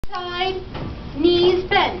side, knees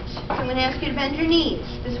bent. So I'm going to ask you to bend your knees.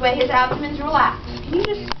 This way his abdomen's relaxed. Can you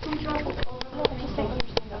just move your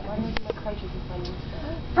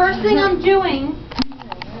First thing I'm doing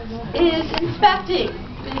is inspecting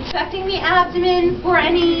the abdomen for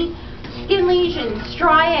any skin lesions,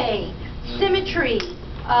 striae, symmetry,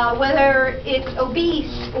 whether it's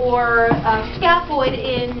obese or scaphoid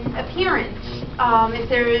in appearance, if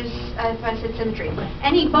there's, if I said symmetry,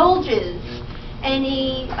 any bulges,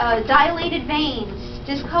 any dilated veins,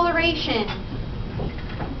 discoloration,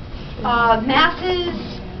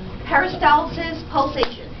 masses, peristalsis,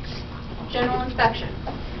 pulsations. General inspection.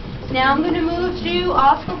 Now I'm going to move to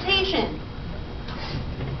auscultation.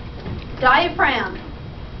 Diaphragm.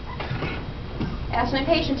 Ask my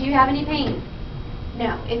patient, do you have any pain?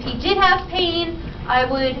 No. If he did have pain, I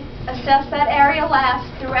would assess that area last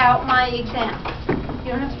throughout my exam.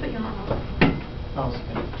 You don't have to put your arm on.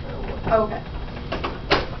 Okay.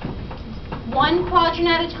 One quadrant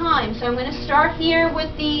at a time. So I'm going to start here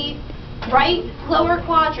with the right lower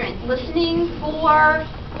quadrant, listening for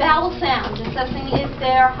bowel sounds, assessing if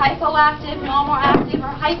they're hypoactive, normal active,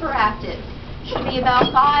 or hyperactive. Should be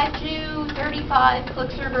about 5 to 35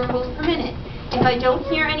 clicks or gurgles per minute. If I don't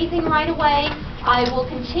hear anything right away, I will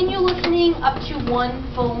continue listening up to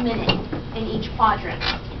 1 full minute in each quadrant.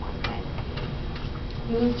 Okay.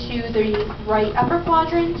 Move to the right upper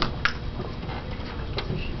quadrant,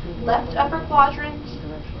 left upper quadrant,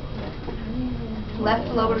 left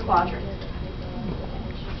lower quadrant.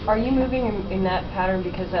 Are you moving in that pattern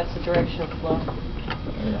because that's the direction of flow?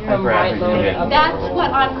 From right, lower, to upper? That's what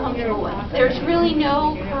I'm comfortable with. There's really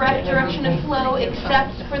no correct direction of flow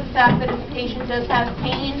except for the fact that if the patient does have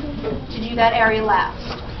pain, to do that area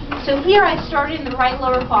last. So here I started in the right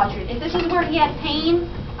lower quadrant. If this is where he had pain,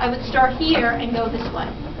 I would start here and go this way.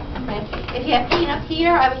 Okay? If he had pain up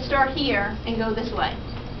here, I would start here and go this way.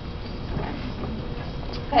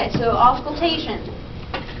 Okay, so auscultation.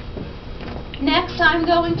 Next, I'm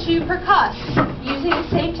going to percuss, using the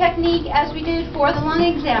same technique as we did for the lung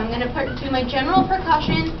exam. I'm going to do my general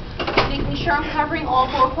percussion, making sure I'm covering all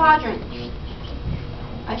 4 quadrants.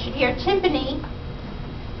 I should hear tympany,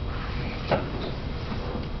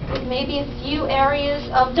 with maybe a few areas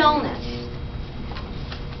of dullness.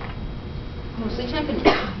 Mostly tympany.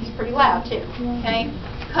 It's pretty loud, too. Okay?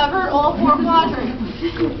 Cover all 4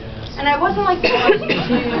 quadrants. And I wasn't like 1, 2, 3, 4.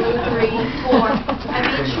 I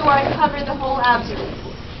made sure I covered the whole abdomen.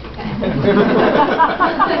 Okay.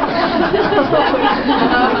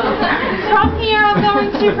 From here, I'm going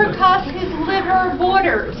to percuss his liver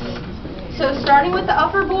borders. So starting with the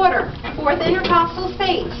upper border, 4th intercostal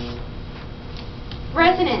space.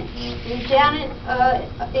 Resonance is down in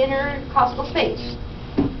intercostal space.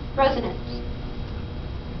 Resonance.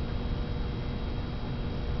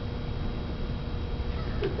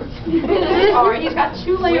 Alright, he's got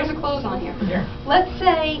 2 layers of clothes on here. Let's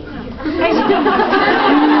say...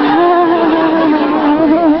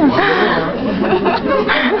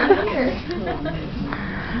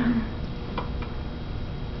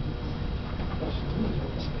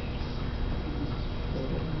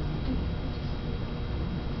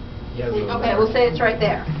 Okay, we'll say it's right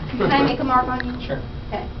there. Can I make a mark on you? Sure.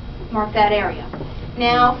 Okay, mark that area.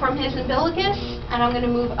 Now from his umbilicus, and I'm going to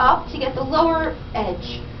move up to get the lower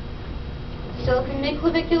edge. Still the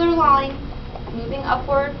midclavicular line, moving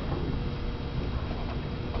upward.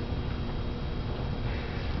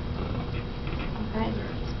 Okay,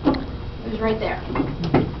 it was right there,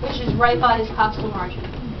 which is right by his costal margin.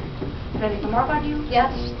 Can I make a mark on you?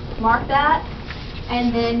 Yes. Mark that,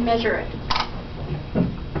 and then measure it.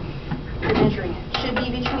 You're measuring it. Should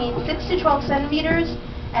be between 6 to 12 centimeters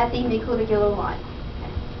at the midclavicular line.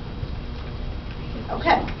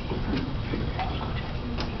 Okay.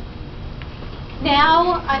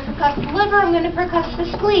 Now I percuss the liver, I'm going to percuss the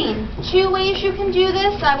spleen. 2 ways you can do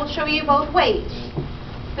this. I will show you both ways.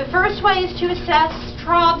 The first way is to assess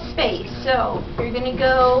trob space. So you're going to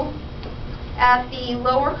go at the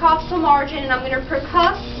lower costal margin, and I'm going to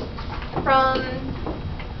percuss from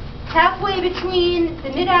halfway between the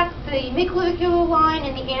midclavicular line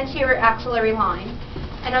and the anterior axillary line.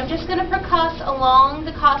 And I'm just going to percuss along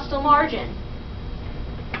the costal margin,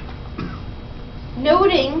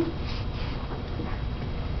 noting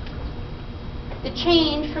the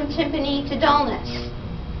change from tympany to dullness.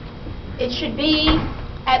 It should be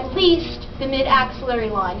at least the mid-axillary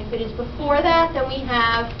line. If it is before that, then we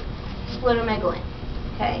have splenomegaly.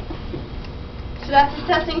 Okay? So that's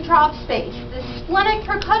assessing trough space. The splenic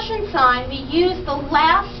percussion sign, we use the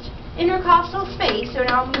last intercostal space, so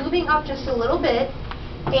now I'm moving up just a little bit,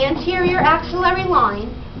 anterior axillary line.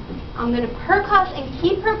 I'm going to percuss and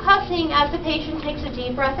keep percussing as the patient takes a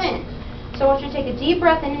deep breath in. So I want you to take a deep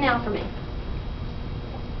breath in and out for me.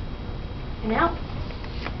 And out.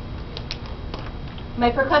 My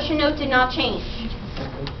percussion note did not change.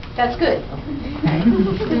 That's good.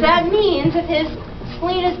 Because that means if his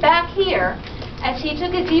spleen is back here, as he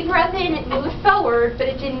took a deep breath in, it moved forward, but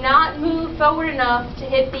it did not move forward enough to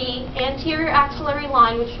hit the anterior axillary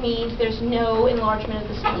line, which means there's no enlargement of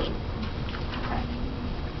the spleen. Okay.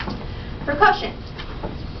 Percussion.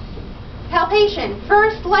 Palpation.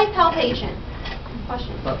 First, light palpation.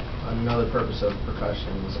 Question? Another purpose of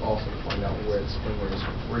percussion is also to find out where the spleen is.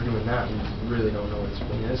 If we're doing that, we really don't know where the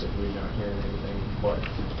spleen is if we're not hearing anything but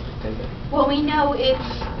timpani. Well, we know it's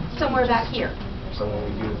somewhere back here. So when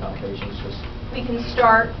we do the palpation, it's just... We can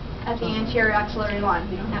start at the anterior axillary line.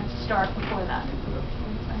 We don't have to start before that.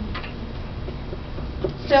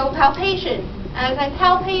 So palpation. As I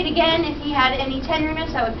palpate again, if he had any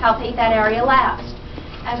tenderness, I would palpate that area last.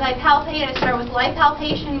 As I palpate, I start with light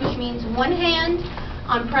palpation, which means one hand.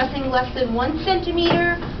 I'm pressing less than 1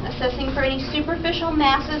 centimeter, assessing for any superficial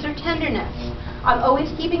masses or tenderness. I'm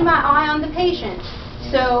always keeping my eye on the patient.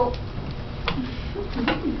 So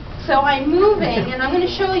I'm moving, and I'm going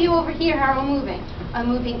to show you over here how I'm moving. I'm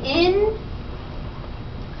moving in,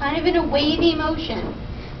 kind of in a wavy motion,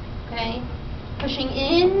 okay? Pushing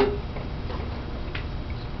in,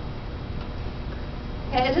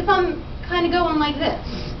 okay, as if I'm kind of going like this,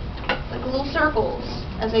 like little circles,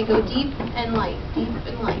 as I go deep and light,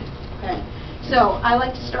 okay? So I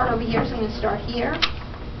like to start over here, so I'm going to start here,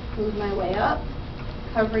 move my way up,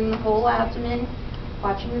 covering the whole abdomen,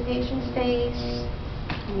 watching the patient's face,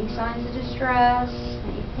 any signs of distress,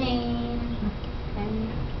 any pain, okay?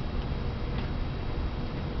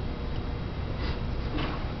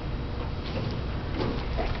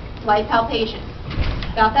 Light palpation.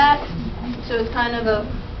 Got that? So it's kind of a...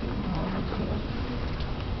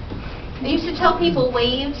 I used to tell people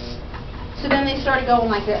waves, so then they started going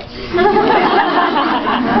like this.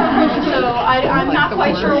 So I'm not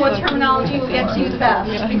quite sure what terminology will get to you the best,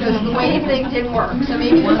 because the wave thing didn't work. So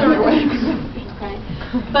maybe there's other waves. Okay.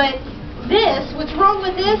 But this, what's wrong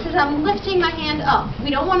with this is I'm lifting my hand up.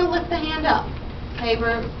 We don't want to lift the hand up. Okay,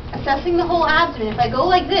 we're assessing the whole abdomen. If I go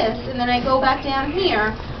like this and then I go back down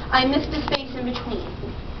here, I miss the space in between.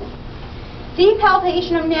 Deep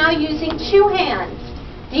palpation, I'm now using 2 hands.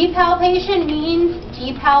 Deep palpation means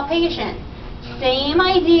deep palpation. Same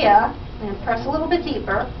idea. I'm going to press a little bit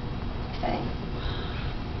deeper. Okay.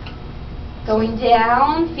 Going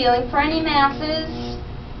down, feeling for any masses.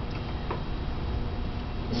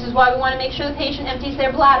 This is why we want to make sure the patient empties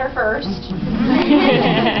their bladder first.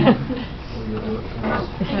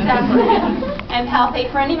 Exactly. And palpate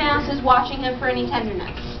for any masses, watching him for any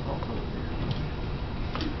tenderness.